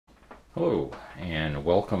Hello, and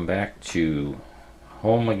welcome back to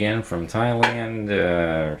home again from Thailand,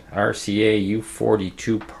 RCA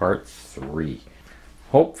U42 Part 3.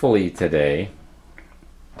 Hopefully today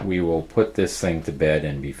we will put this thing to bed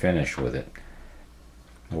and be finished with it.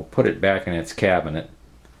 We'll put it back in its cabinet.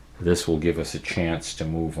 This will give us a chance to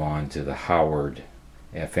move on to the Howard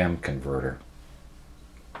FM converter.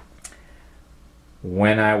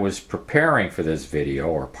 When I was preparing for this video,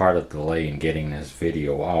 or part of the delay in getting this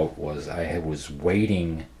video out was I was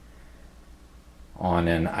waiting on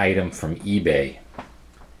an item from eBay,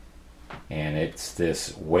 and it's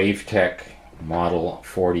this WaveTech model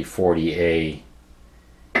 4040A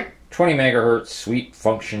 20 megahertz sweep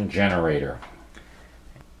function generator.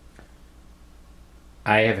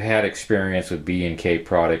 I have had experience with B&K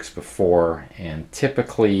products before, and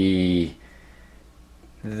typically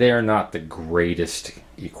they're not the greatest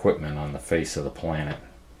equipment on the face of the planet.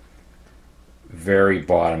 Very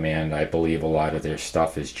bottom end. I believe a lot of their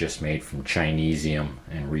stuff is just made from Chinesium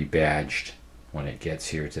and rebadged when it gets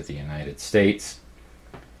here to the United States.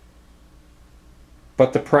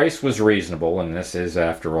 But the price was reasonable, and this is,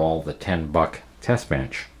 after all, the $10 test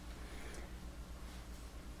bench.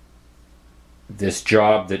 This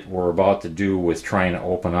job that we're about to do with trying to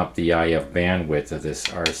open up the IF bandwidth of this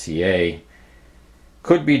RCA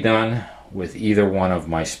could be done with either one of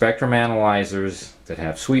my spectrum analyzers that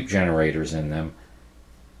have sweep generators in them,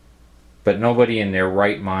 but nobody in their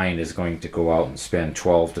right mind is going to go out and spend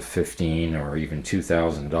 $12 to $15 or even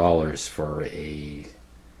 $2,000 for a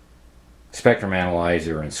spectrum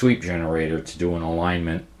analyzer and sweep generator to do an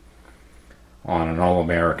alignment on an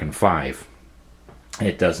All-American 5.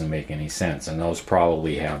 It doesn't make any sense, and those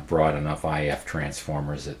probably have broad enough IF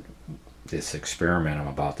transformers that this experiment I'm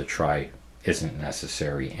about to try isn't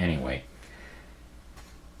necessary anyway.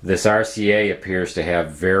 This RCA appears to have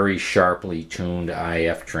very sharply tuned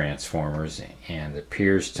IF transformers, and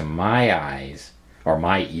appears to my eyes, or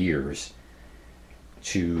my ears,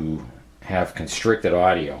 to have constricted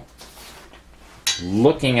audio.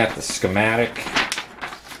 Looking at the schematic,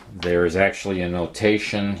 there is actually a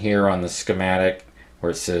notation here on the schematic where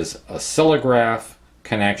it says oscillograph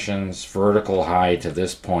connections vertical high to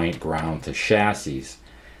this point, ground to chassis.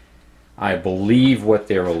 I believe what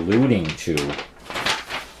they're alluding to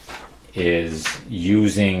is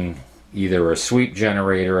using either a sweep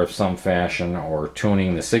generator of some fashion or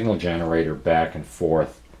tuning the signal generator back and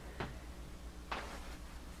forth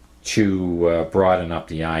to broaden up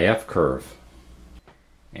the IF curve.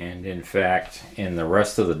 And in fact, in the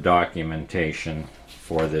rest of the documentation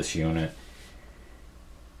for this unit,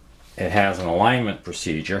 it has an alignment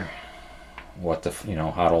procedure, how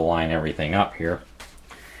to line everything up here.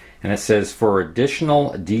 And it says, for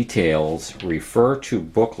additional details, refer to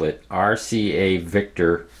booklet RCA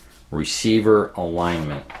Victor Receiver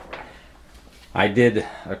Alignment. I did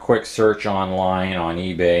a quick search online on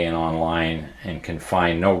eBay and online and can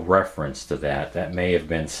find no reference to that. That may have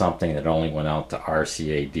been something that only went out to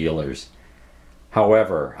RCA dealers.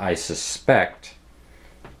 However, I suspect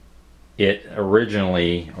they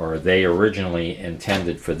originally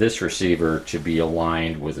intended for this receiver to be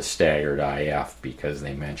aligned with a staggered IF, because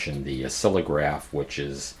they mentioned the oscillograph, which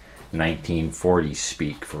is 1940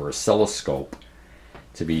 speak for oscilloscope,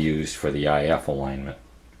 to be used for the IF alignment.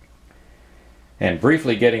 And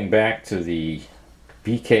briefly getting back to the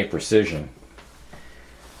BK Precision,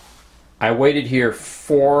 I waited here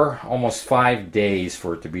almost 5 days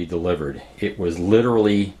for it to be delivered. It was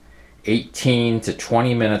literally 18 to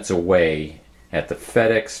 20 minutes away at the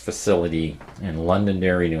FedEx facility in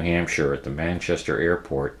Londonderry, New Hampshire at the Manchester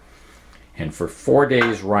airport. And for 4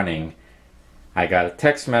 days running, I got a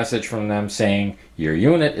text message from them saying, your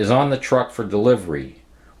unit is on the truck for delivery.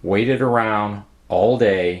 Waited around all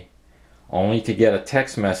day only to get a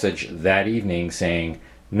text message that evening saying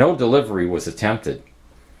no delivery was attempted.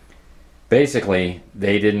 Basically,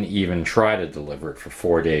 they didn't even try to deliver it for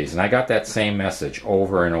 4 days. And I got that same message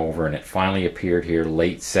over and over, and it finally appeared here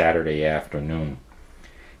late Saturday afternoon.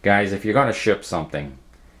 Guys, if you're going to ship something,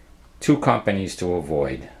 two companies to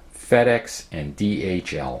avoid, FedEx and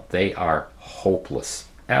DHL. They are hopeless.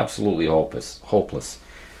 Absolutely hopeless.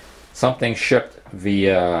 Something shipped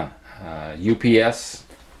via UPS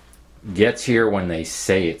gets here when they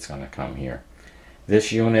say it's going to come here.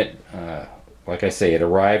 This unit, like I say, it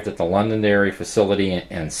arrived at the Londonderry facility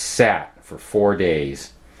and sat for 4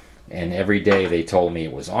 days, and every day they told me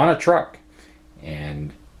it was on a truck,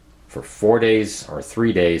 and for 4 days or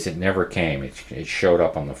 3 days it never came. It showed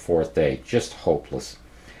up on the fourth day. Just hopeless.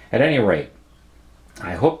 At any rate,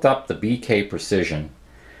 I hooked up the BK Precision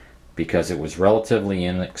because it was relatively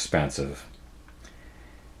inexpensive.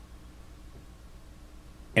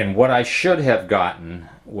 And what I should have gotten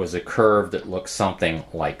was a curve that looks something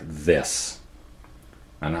like this,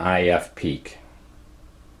 an IF peak.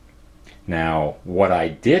 Now, what I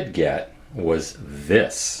did get was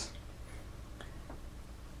this.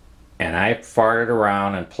 And I farted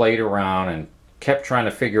around and played around and kept trying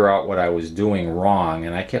to figure out what I was doing wrong,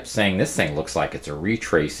 and I kept saying this thing looks like it's a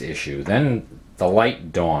retrace issue. Then the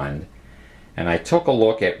light dawned, and I took a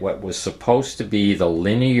look at what was supposed to be the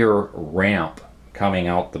linear ramp coming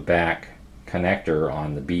out the back connector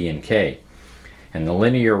on the B and K. And the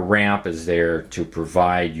linear ramp is there to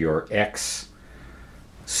provide your X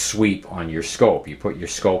sweep on your scope. You put your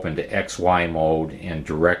scope into XY mode and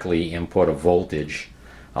directly input a voltage,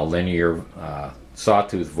 a linear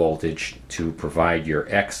sawtooth voltage, to provide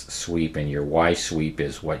your X sweep, and your Y sweep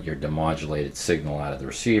is what your demodulated signal out of the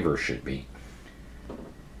receiver should be.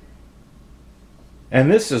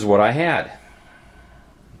 And this is what I had.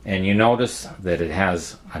 And you notice that it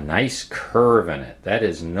has a nice curve in it. That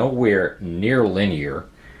is nowhere near linear,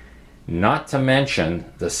 not to mention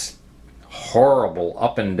this horrible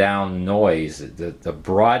up and down noise, the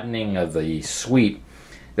broadening of the sweep.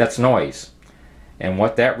 That's noise. And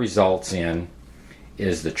what that results in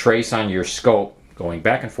is the trace on your scope going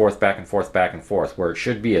back and forth, back and forth, back and forth, where it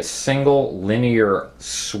should be a single linear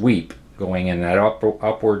sweep going in that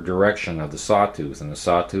upward direction of the sawtooth, and the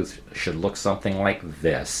sawtooth should look something like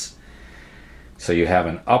this. So you have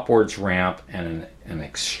an upwards ramp and an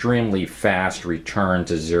extremely fast return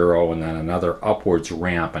to zero, and then another upwards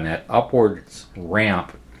ramp, and that upwards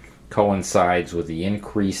ramp coincides with the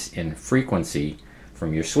increase in frequency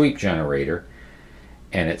from your sweep generator,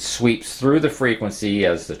 and it sweeps through the frequency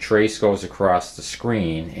as the trace goes across the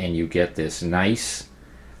screen, and you get this nice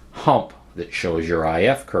hump that shows your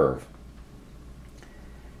IF curve.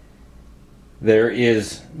 There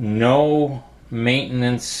is no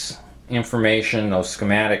maintenance information, no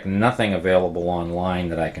schematic, nothing available online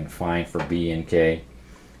that I can find for B&K.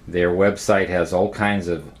 Their website has all kinds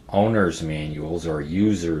of owner's manuals or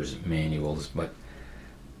user's manuals, but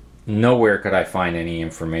nowhere could I find any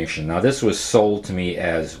information. Now, this was sold to me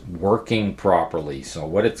as working properly, so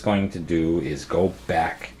what it's going to do is go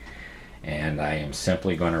back, and I am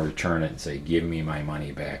simply going to return it and say, give me my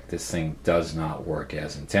money back. This thing does not work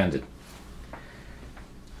as intended.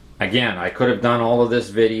 Again, I could have done all of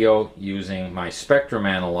this video using my spectrum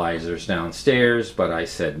analyzers downstairs, but I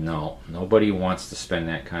said no, nobody wants to spend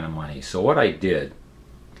that kind of money. So what I did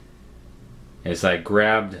is I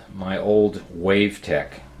grabbed my old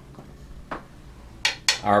WaveTech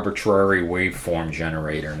arbitrary waveform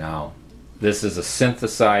generator. Now, this is a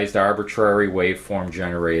synthesized arbitrary waveform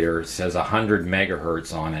generator. It says 100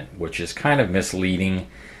 megahertz on it, which is kind of misleading.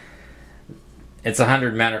 It's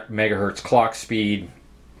 100 megahertz clock speed.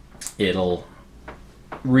 It'll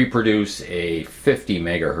reproduce a 50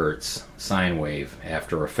 megahertz sine wave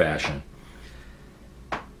after a fashion.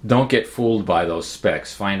 Don't get fooled by those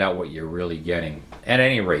specs. Find out what you're really getting. At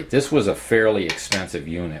any rate, this was a fairly expensive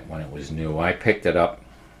unit when it was new. I picked it up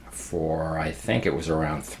for, I think it was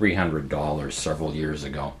around $300 several years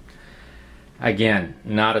ago. Again,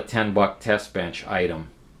 not a $10 test bench item,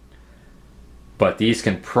 but these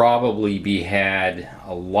can probably be had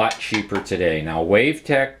a lot cheaper today. Now,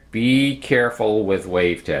 WaveTech, be careful with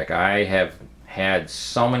WaveTech. I have had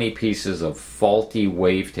so many pieces of faulty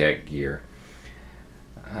WaveTech gear.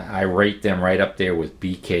 I rate them right up there with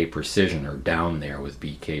BK Precision, or down there with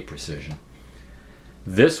BK Precision.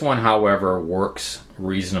 This one, however, works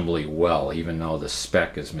reasonably well, even though the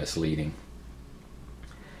spec is misleading.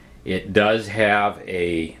 It does have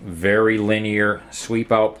a very linear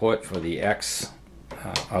sweep output for the X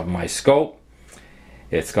of my scope.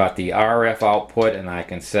 It's got the RF output, and I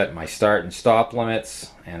can set my start and stop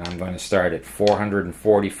limits, and I'm going to start at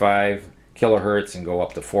 445 kilohertz and go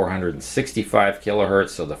up to 465 kilohertz,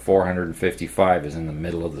 so the 455 is in the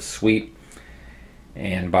middle of the sweep.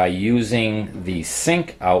 And by using the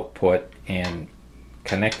sync output and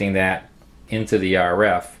connecting that into the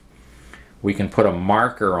RF, we can put a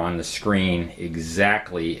marker on the screen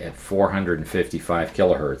exactly at 455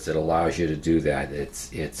 kilohertz. It allows you to do that.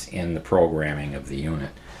 It's in the programming of the unit.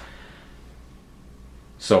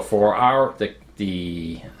 So for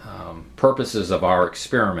the purposes of our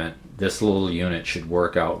experiment, this little unit should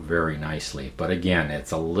work out very nicely. But again,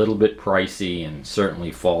 it's a little bit pricey and certainly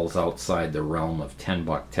falls outside the realm of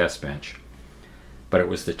 $10 test bench. But it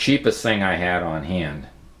was the cheapest thing I had on hand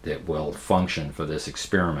that will function for this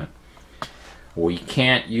experiment. We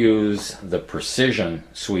can't use the precision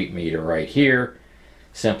sweep meter right here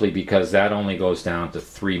simply because that only goes down to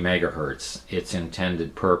 3 megahertz. Its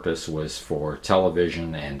intended purpose was for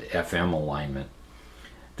television and FM alignment.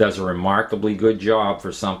 Does a remarkably good job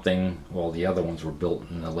for something, well, the other ones were built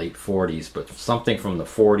in the late 40s, but something from the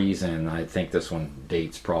 40s, and I think this one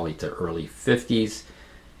dates probably to early 50s,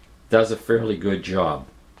 does a fairly good job.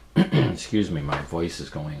 Excuse me, my voice is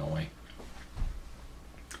going away.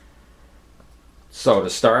 So to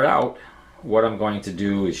start out, what I'm going to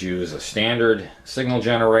do is use a standard signal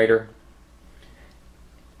generator,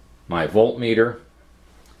 my voltmeter.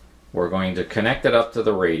 We're going to connect it up to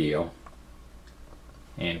the radio,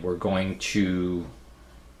 and we're going to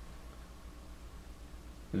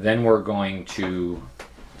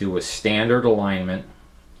do a standard alignment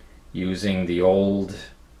using the old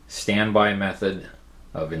standby method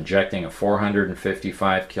of injecting a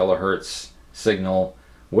 455 kilohertz signal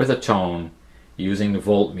with a tone using the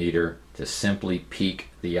voltmeter to simply peak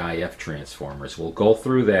the IF transformers. We'll go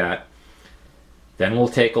through that. Then we'll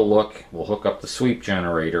take a look. We'll hook up the sweep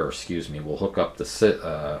generator, or excuse me, we'll hook up the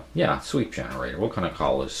sweep generator. What can I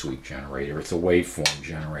call this sweep generator? It's a waveform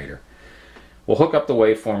generator. We'll hook up the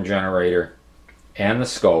waveform generator and the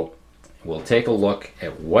scope. We'll take a look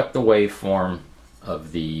at what the waveform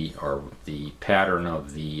of the pattern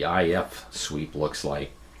of the IF sweep looks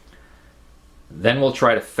like. Then we'll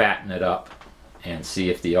try to fatten it up and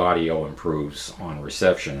see if the audio improves on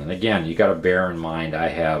reception. And again, you got to bear in mind I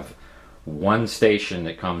have one station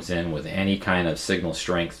that comes in with any kind of signal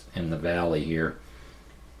strength in the valley here.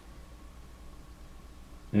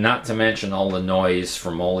 Not to mention all the noise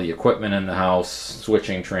from all the equipment in the house,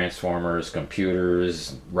 switching transformers,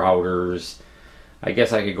 computers, routers. I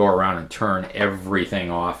guess I could go around and turn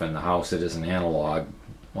everything off in the house that isn't analog.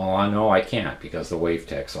 Well, I know I can't because the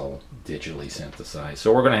wavetech's all digitally synthesized.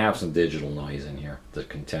 So we're going to have some digital noise in here to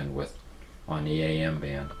contend with on the AM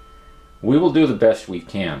band. We will do the best we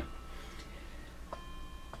can.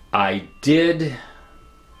 I did,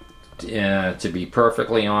 to be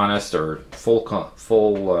perfectly honest, or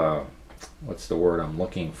what's the word I'm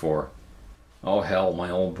looking for? Oh hell, my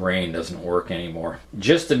old brain doesn't work anymore.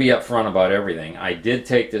 Just to be upfront about everything, I did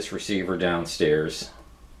take this receiver downstairs.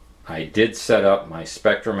 I did set up my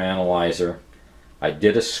spectrum analyzer. I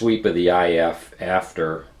did a sweep of the IF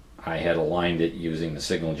after I had aligned it using the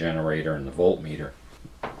signal generator and the voltmeter.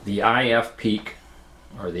 The IF peak,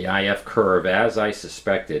 or the IF curve, as I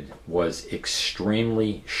suspected, was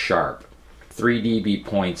extremely sharp. 3 dB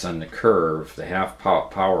points on the curve, the half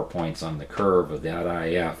power points on the curve of that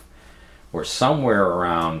IF, were somewhere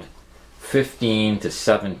around 15 to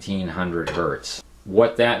 1700 hertz.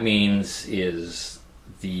 What that means is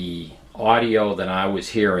the audio that I was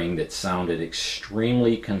hearing that sounded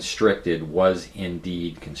extremely constricted was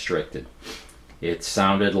indeed constricted. It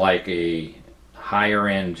sounded like a higher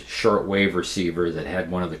end shortwave receiver that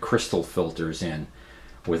had one of the crystal filters in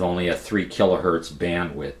with only a 3 kilohertz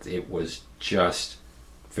bandwidth. It was just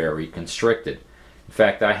very constricted. In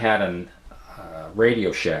fact, I had a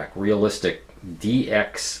Radio Shack Realistic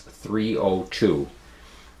DX302,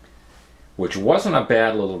 which wasn't a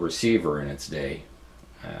bad little receiver in its day.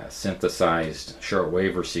 Synthesized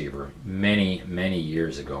shortwave receiver many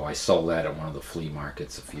years ago. I sold that at one of the flea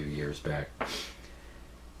markets a few years back.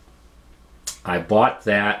 I bought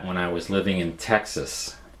that when I was living in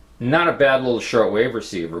Texas. Not a bad little shortwave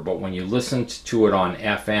receiver, but when you listened to it on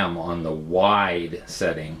FM on the wide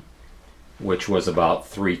setting, which was about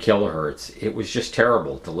 3 kilohertz, it was just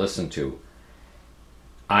terrible to listen to.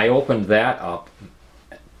 I opened that up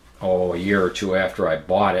a year or two after I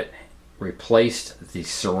bought it, replaced the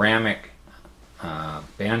ceramic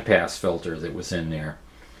bandpass filter that was in there,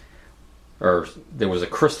 or there was a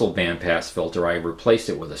crystal bandpass filter. I replaced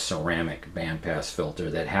it with a ceramic bandpass filter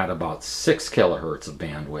that had about 6 kilohertz of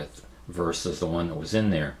bandwidth versus the one that was in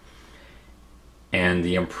there. And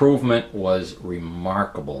the improvement was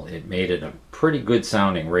remarkable. It made it a pretty good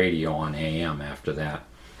sounding radio on AM after that.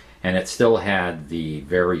 And it still had the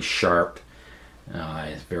very sharp,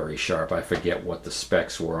 I forget what the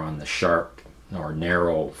specs were on the sharp or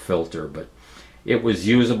narrow filter, but it was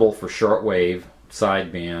usable for shortwave,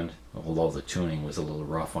 sideband, although the tuning was a little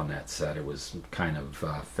rough on that set. It was kind of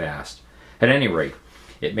fast. At any rate,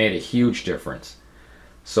 it made a huge difference.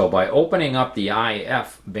 So by opening up the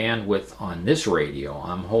IF bandwidth on this radio,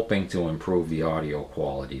 I'm hoping to improve the audio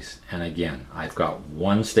qualities. And again, I've got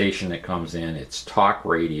one station that comes in. It's talk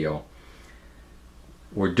radio.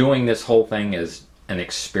 We're doing this whole thing as an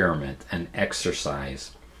experiment, an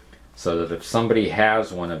exercise, so that if somebody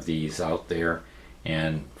has one of these out there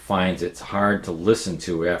and finds it's hard to listen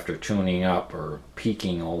to after tuning up or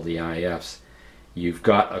peaking all the IFs, you've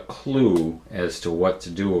got a clue as to what to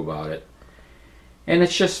do about it. And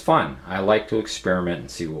it's just fun. I like to experiment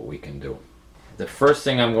and see what we can do. the first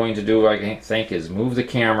thing I'm going to do, I think, is move the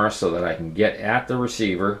camera so that I can get at the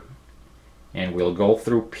receiver, and we'll go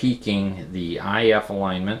through peaking the IF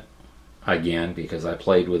alignment again, because I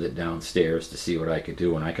played with it downstairs to see what I could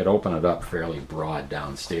do, and I could open it up fairly broad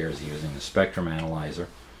downstairs using the spectrum analyzer.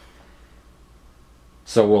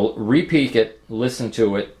 So we'll re-peak it, listen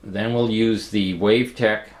to it, then we'll use the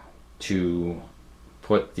WaveTech to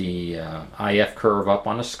put the IF curve up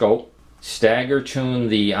on a scope, stagger tune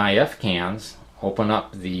the IF cans, open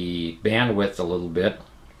up the bandwidth a little bit.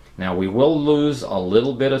 Now we will lose a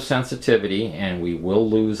little bit of sensitivity and we will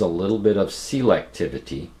lose a little bit of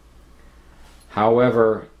selectivity.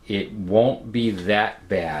 However, it won't be that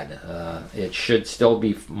bad. It should still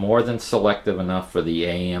be more than selective enough for the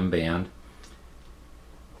AM band,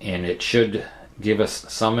 and it should give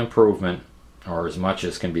us some improvement, or as much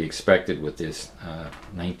as can be expected with this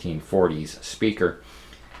 1940s speaker.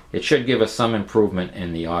 It should give us some improvement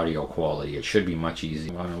in the audio quality. It should be much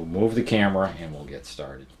easier. I'm going to move the camera and we'll get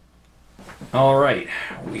started. Alright,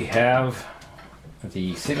 we have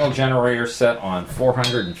the signal generator set on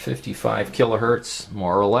 455 kilohertz,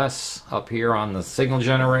 more or less, up here on the signal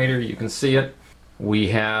generator. You can see it. We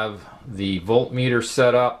have the voltmeter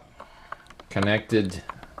set up, connected.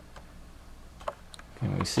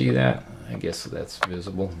 Can we see that? I guess that's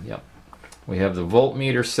visible. Yep. We have the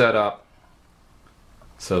voltmeter set up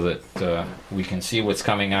so that we can see what's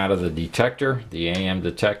coming out of the detector, the AM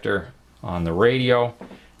detector on the radio.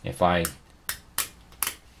 If I...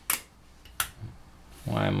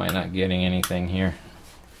 Why am I not getting anything here?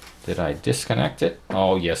 Did I disconnect it?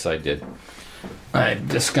 Oh, yes, I did. I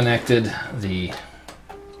disconnected the...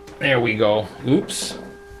 There we go. Oops.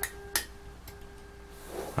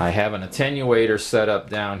 I have an attenuator set up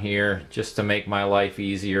down here just to make my life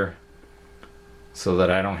easier, so that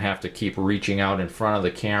I don't have to keep reaching out in front of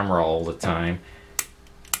the camera all the time.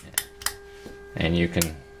 And you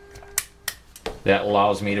can... That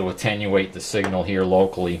allows me to attenuate the signal here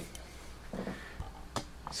locally,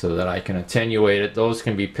 so that I can attenuate it. Those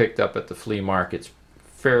can be picked up at the flea markets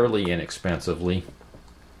fairly inexpensively.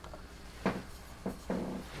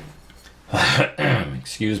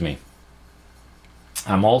 Excuse me.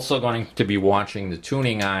 I'm also going to be watching the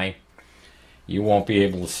tuning eye. You won't be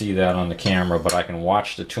able to see that on the camera, but I can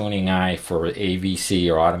watch the tuning eye for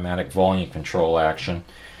AVC, or automatic volume control action.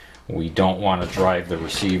 We don't want to drive the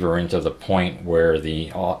receiver into the point where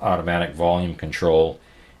the automatic volume control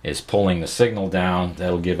is pulling the signal down.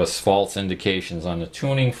 That'll give us false indications on the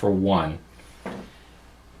tuning, for one,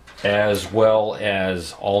 as well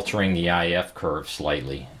as altering the IF curve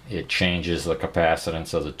slightly. It changes the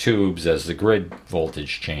capacitance of the tubes as the grid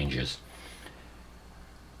voltage changes.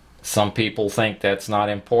 Some people think that's not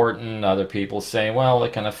important. Other people say, well,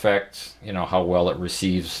 it can affect, you know, how well it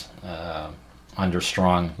receives under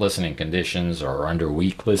strong listening conditions or under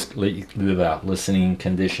weak listening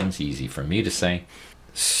conditions. Easy for me to say.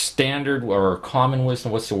 Standard or common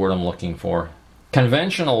wisdom, what's the word I'm looking for?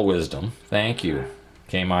 Conventional wisdom, thank you,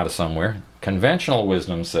 came out of somewhere. Conventional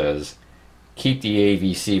wisdom says keep the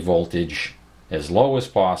AVC voltage as low as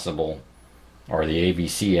possible, or the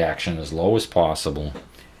AVC action as low as possible,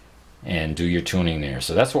 and do your tuning there.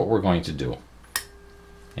 So that's what we're going to do.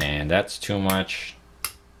 And that's too much.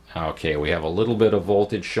 Okay, we have a little bit of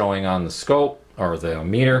voltage showing on the scope, or the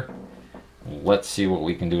meter. Let's see what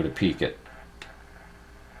we can do to peak it.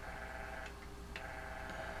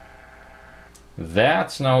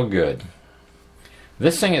 That's no good.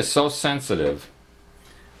 This thing is so sensitive.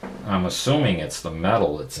 I'm assuming it's the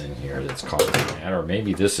metal that's in here that's causing that, or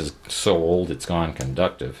maybe this is so old it's gone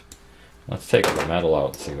conductive. Let's take the metal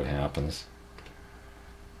out and see what happens.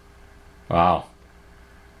 Wow.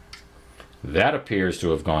 That appears to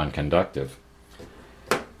have gone conductive.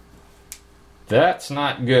 That's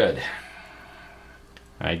not good.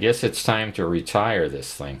 I guess it's time to retire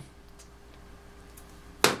this thing.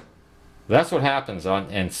 That's what happens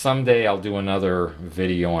and someday I'll do another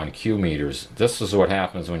video on Q meters. This is what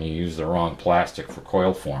happens when you use the wrong plastic for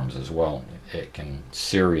coil forms as well. It can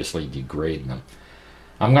seriously degrade them.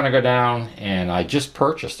 I'm going to go down, and I just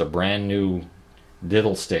purchased a brand new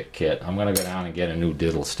diddle stick kit. I'm going to go down and get a new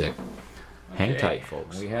diddle stick. Hang tight,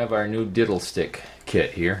 folks. We have our new diddle stick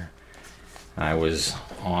kit here. I was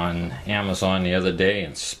on Amazon the other day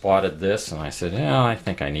and spotted this, and I said, yeah, I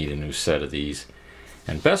think I need a new set of these.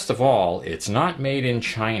 And best of all, it's not made in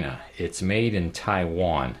China. It's made in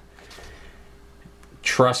Taiwan.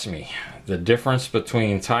 Trust me, the difference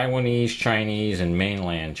between Taiwanese Chinese and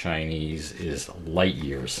mainland Chinese is light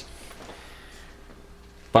years.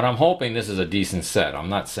 But I'm hoping this is a decent set. I'm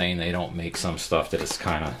not saying they don't make some stuff that is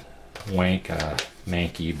kind of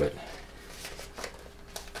manky, but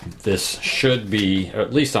this should be,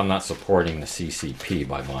 at least I'm not supporting the CCP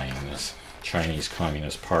by buying this Chinese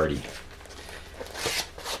Communist Party.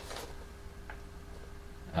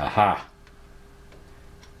 Aha.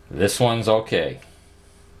 This one's okay.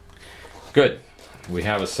 Good. We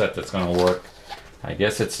have a set that's going to work. I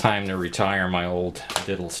guess it's time to retire my old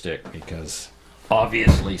diddle stick because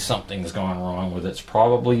obviously something's gone wrong with it. It's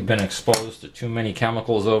probably been exposed to too many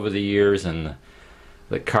chemicals over the years, and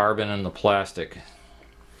the carbon in the plastic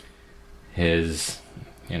is,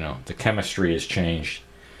 you know, the chemistry has changed.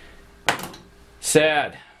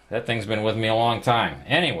 Sad. That thing's been with me a long time.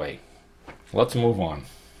 Anyway, let's move on.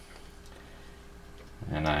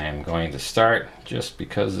 And I am going to start just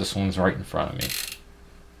because this one's right in front of me.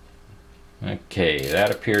 Okay, that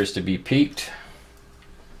appears to be peaked.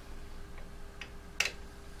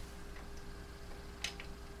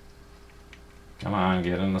 Come on,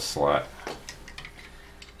 get in the slot.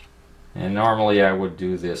 And normally I would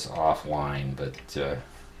do this offline, but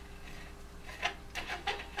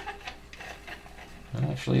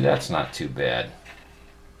actually that's not too bad.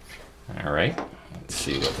 Alright, let's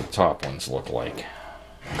see what the top ones look like.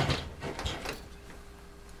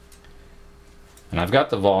 And I've got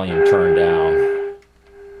the volume turned down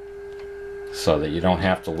so that you don't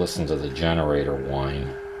have to listen to the generator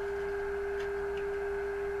whine.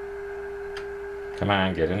 Come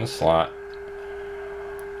on, get in the slot.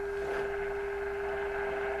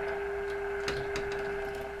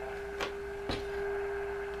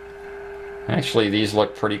 Actually, these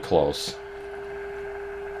look pretty close.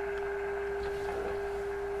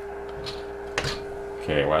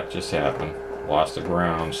 Okay, what just happened? Lost the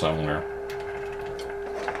ground somewhere.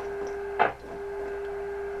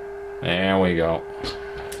 There we go.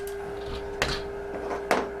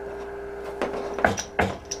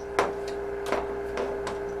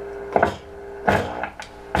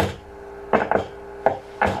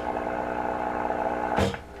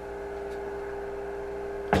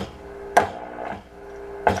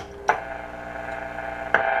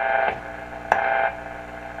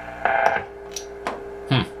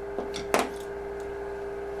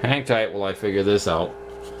 Hang tight while I figure this out.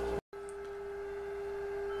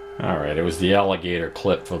 Alright, it was the alligator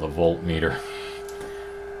clip for the voltmeter.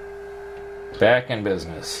 Back in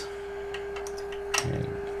business.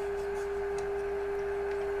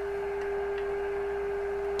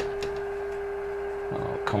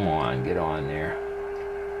 Oh, come on, get on there.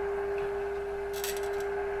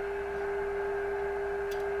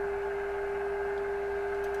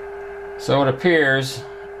 So it appears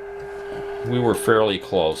we were fairly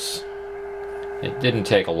close. It didn't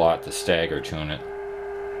take a lot to stagger tune it.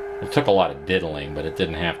 It took a lot of diddling, but it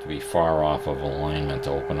didn't have to be far off of alignment to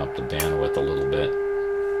open up the bandwidth a little bit.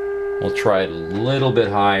 We'll try it a little bit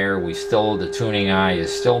higher. The tuning eye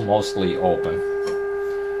is still mostly open.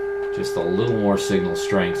 Just a little more signal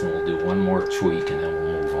strength, and we'll do one more tweak and then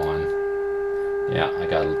we'll move on. Yeah, I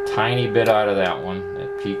got a tiny bit out of that one.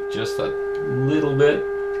 It peaked just a little bit.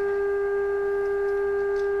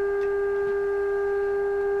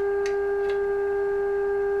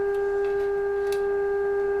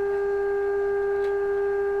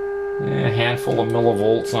 Yeah, a handful of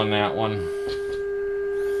millivolts on that one.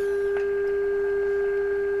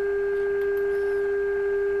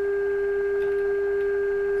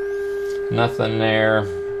 Nothing there.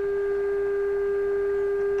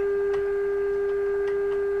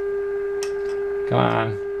 Come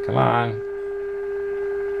on, come on.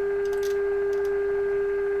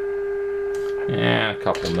 Yeah, a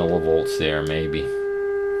couple millivolts there maybe.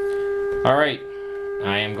 Alright,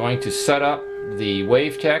 I am going to set up the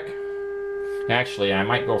WaveTech. Actually, I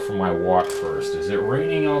might go for my walk first. Is it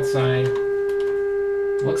raining outside?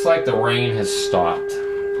 Looks like the rain has stopped.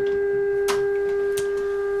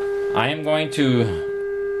 I am going to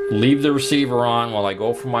leave the receiver on while I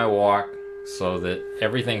go for my walk so that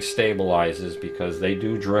everything stabilizes, because they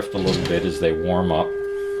do drift a little bit as they warm up.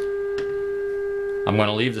 I'm going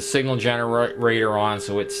to leave the signal generator on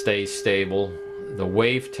so it stays stable. The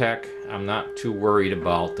WaveTech, I'm not too worried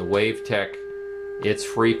about. The WaveTech, its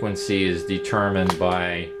frequency is determined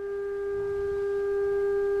by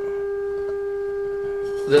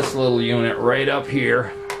this little unit right up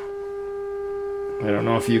here. I don't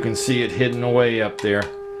know if you can see it hidden away up there.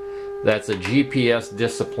 That's a GPS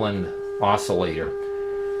disciplined oscillator.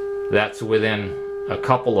 That's within a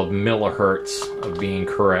couple of millihertz of being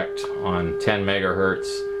correct on 10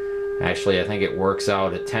 megahertz. Actually, I think it works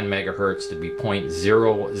out at 10 megahertz to be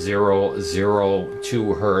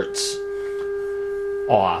 0.0002 hertz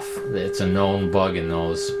off. It's a known bug in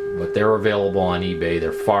those, but they're available on eBay.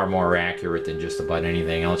 They're far more accurate than just about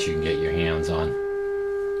anything else you can get your hands on.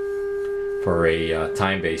 for a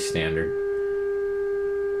time-based standard.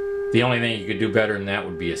 The only thing you could do better than that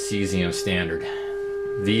would be a cesium standard.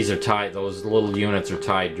 These are tied, those little units are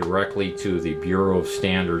tied directly to the Bureau of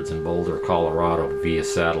Standards in Boulder, Colorado via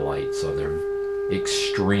satellite, so they're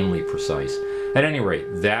extremely precise. At any rate,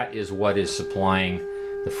 that is what is supplying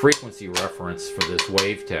the frequency reference for this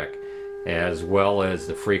WaveTech, as well as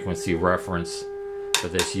the frequency reference for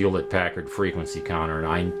this Hewlett-Packard frequency counter, and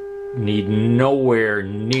I need nowhere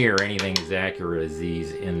near anything as accurate as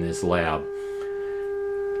these in this lab.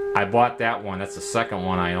 I bought that one, that's the second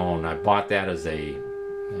one I own. I bought that as a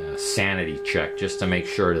sanity check just to make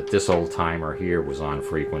sure that this old timer here was on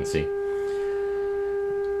frequency.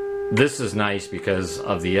 This is nice because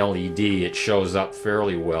of the LED. It shows up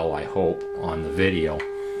fairly well, I hope, on the video.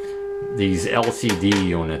 These LCD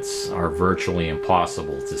units are virtually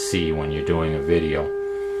impossible to see when you're doing a video.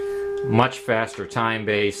 Much faster time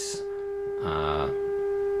base,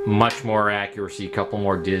 much more accuracy, couple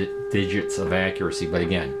more digits of accuracy, but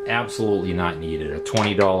again, absolutely not needed. A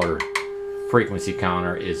 $20 frequency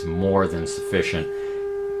counter is more than sufficient.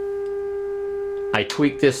 I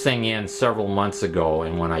tweaked this thing in several months ago,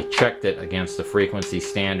 and when I checked it against the frequency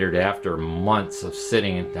standard after months of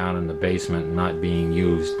sitting down in the basement and not being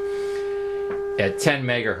used, at 10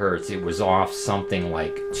 megahertz it was off something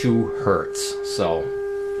like 2 hertz. So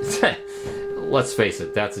let's face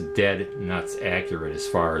it, that's dead nuts accurate as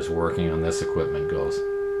far as working on this equipment goes.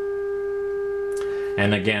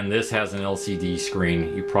 And again, this has an LCD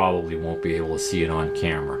screen. You probably won't be able to see it on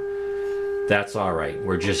camera. That's alright.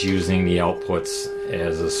 We're just using the outputs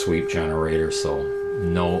as a sweep generator, so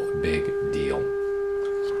no big deal.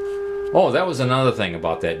 Oh, that was another thing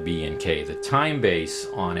about that B&K. The time base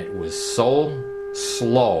on it was so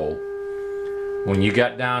slow. When you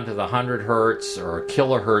got down to the 100 hertz or a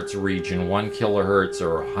kilohertz region, 1 kilohertz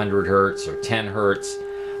or 100 hertz or 10 hertz,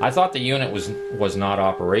 I thought the unit was not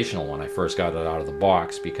operational when I first got it out of the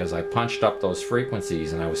box, because I punched up those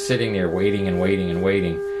frequencies and I was sitting there waiting and waiting and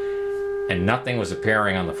waiting, and nothing was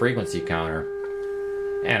appearing on the frequency counter.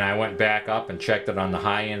 And I went back up and checked it on the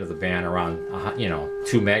high end of the band around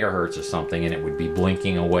 2 megahertz or something, and it would be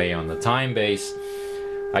blinking away on the time base.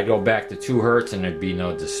 I'd go back to 2 hertz and there'd be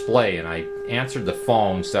no display, and I answered the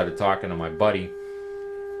phone, started talking to my buddy,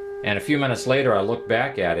 and a few minutes later I looked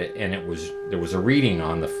back at it, and there was a reading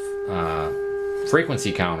on the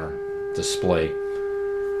frequency counter display.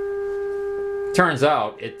 Turns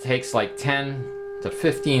out it takes like 10 to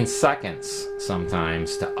 15 seconds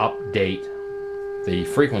sometimes to update the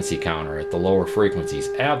frequency counter at the lower frequencies.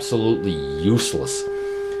 Absolutely useless.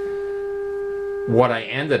 What I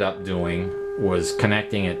ended up doing was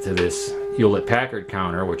connecting it to this Hewlett-Packard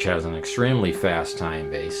counter, which has an extremely fast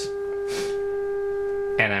time base,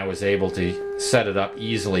 and I was able to set it up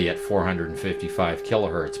easily at 455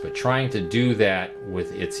 kilohertz. But trying to do that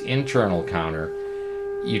with its internal counter,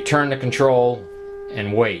 you turn the control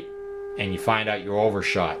and wait, and you find out you're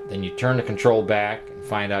overshot. Then you turn the control back and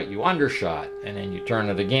find out you undershot, and then you turn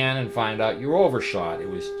it again and find out you're overshot. It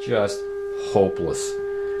was just hopeless.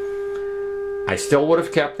 I still would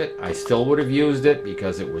have kept it. I still would have used it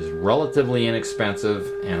because it was relatively inexpensive,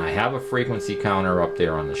 and I have a frequency counter up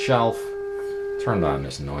there on the shelf. Turned on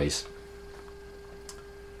this noise.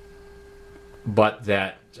 But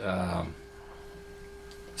that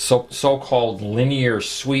so-called linear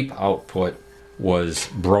sweep output was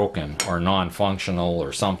broken or non-functional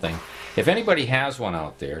or something. If anybody has one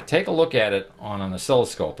out there, take a look at it on an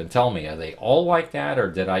oscilloscope and tell me, are they all like that, or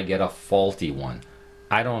did I get a faulty one?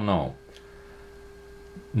 I don't know.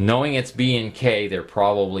 Knowing it's B&K, they're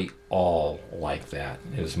probably all like that,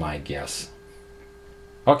 is my guess.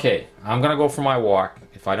 Okay, I'm going to go for my walk.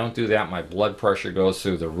 If I don't do that, my blood pressure goes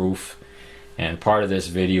through the roof, and part of this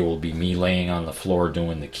video will be me laying on the floor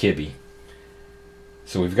doing the kibbe.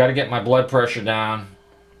 So we've got to get my blood pressure down.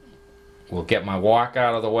 We'll get my walk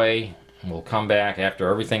out of the way, and we'll come back after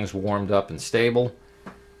everything's warmed up and stable,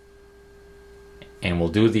 and we'll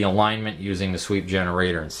do the alignment using the sweep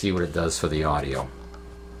generator and see what it does for the audio.